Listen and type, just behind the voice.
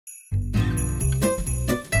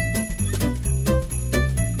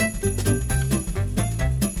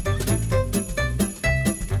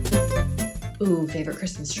Ooh, favorite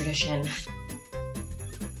Christmas tradition.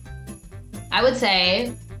 I would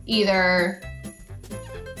say either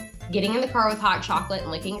getting in the car with hot chocolate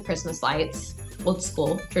and looking at Christmas lights, old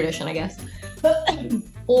school tradition, I guess.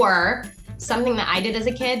 Or something that I did as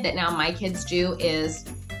a kid that now my kids do is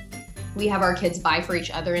we have our kids buy for each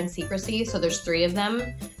other in secrecy. So there's 3 of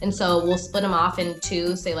them. And so we'll split them off in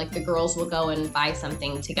 2. Say like the girls will go and buy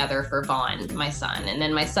something together for Vaughn, my son. And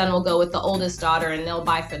then my son will go with the oldest daughter and they'll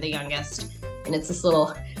buy for the youngest. And it's this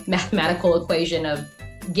little mathematical equation of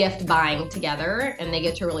gift buying together, and they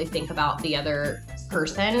get to really think about the other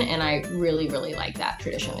person, and I really, really like that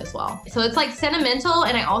tradition as well. So it's like sentimental,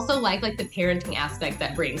 and I also like the parenting aspect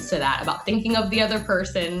that brings to that, about thinking of the other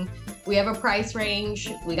person. We have a price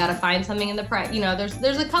range. We got to find something in the price. You know,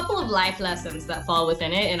 there's a couple of life lessons that fall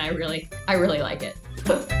within it, and I really like it.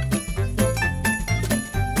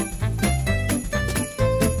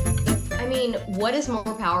 I mean, what is more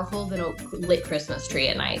powerful than a lit Christmas tree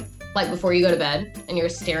at night? Like before you go to bed and you're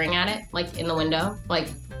staring at it, like in the window,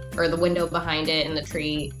 or the window behind it and the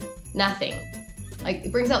tree, nothing. Like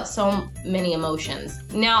it brings out so many emotions.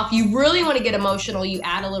 Now, if you really want to get emotional, you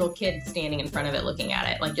add a little kid standing in front of it looking at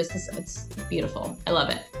it. Like it's beautiful. I love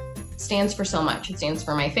it. It stands for so much. It stands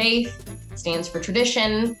for my faith, it stands for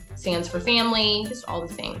tradition, it stands for family, just all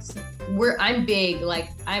the things. I'm big,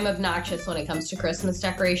 I'm obnoxious when it comes to Christmas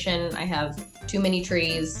decoration. I have too many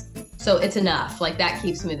trees. So it's enough. That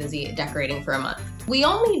keeps me busy decorating for a month. We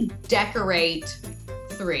only decorate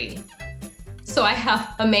 3. So I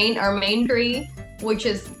have our main tree, which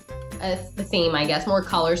is the theme, I guess, more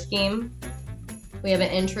color scheme. We have an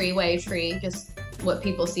entryway tree, just what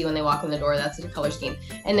people see when they walk in the door. That's the color scheme.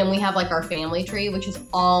 And then we have our family tree, which is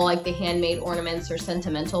all the handmade ornaments or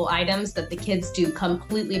sentimental items that the kids do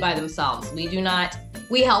completely by themselves.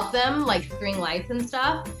 We help them string lights and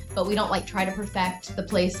stuff, but we don't try to perfect the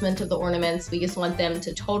placement of the ornaments. We just want them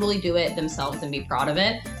to totally do it themselves and be proud of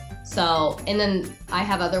it. So, and then I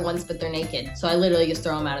have other ones, but they're naked. So I literally just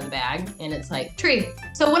throw them out of the bag and it's tree.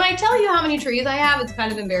 So when I tell you how many trees I have, it's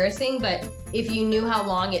kind of embarrassing, but if you knew how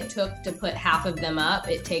long it took to put half of them up,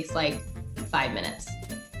 it takes 5 minutes.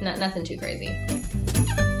 Nothing too crazy.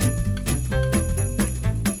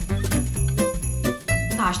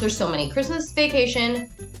 Gosh, there's so many. Christmas Vacation,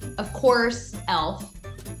 of course, Elf.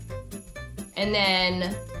 And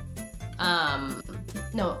then,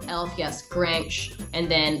 no, Elf, yes, Grinch,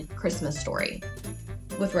 and then Christmas Story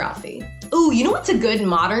with Ralphie. Ooh, you know what's a good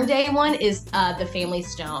modern day one is the Family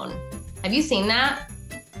Stone. Have you seen that?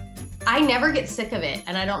 I never get sick of it,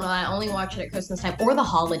 and I don't know, I only watch it at Christmas time or the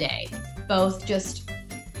holiday. Both just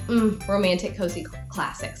romantic, cozy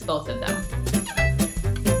classics, both of them.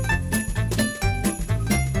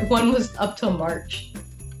 One was up till March.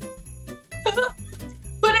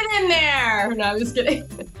 Put it in there! No, I'm just kidding.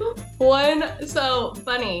 So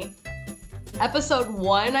funny. Episode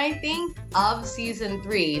 1, I think, of season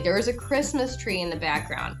 3, there was a Christmas tree in the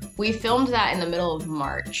background. We filmed that in the middle of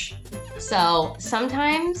March. So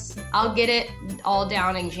sometimes I'll get it all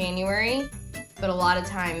down in January, but a lot of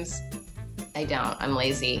times I don't. I'm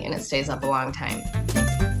lazy and it stays up a long time.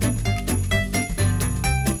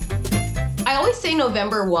 I always say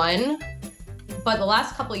November 1, but the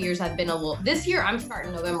last couple of years I've been this year I'm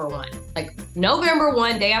starting November 1. November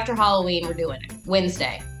 1, day after Halloween, we're doing it.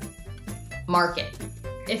 Wednesday. Mark it.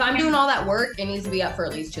 If I'm doing all that work, it needs to be up for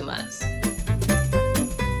at least 2 months.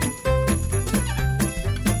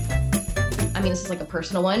 I mean, this is a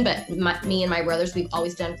personal one, but me and my brothers, we've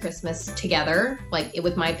always done Christmas together,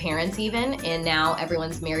 with my parents even, and now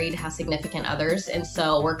everyone's married, has significant others, and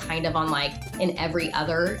so we're kind of on an every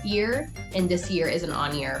other year, and this year is an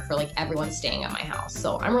on year for everyone staying at my house.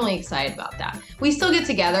 So I'm really excited about that. We still get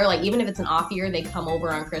together, even if it's an off year, they come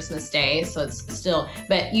over on Christmas Day, so it's still,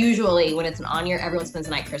 but usually when it's an on year, everyone spends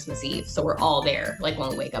the night Christmas Eve, so we're all there, when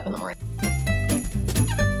we wake up in the morning.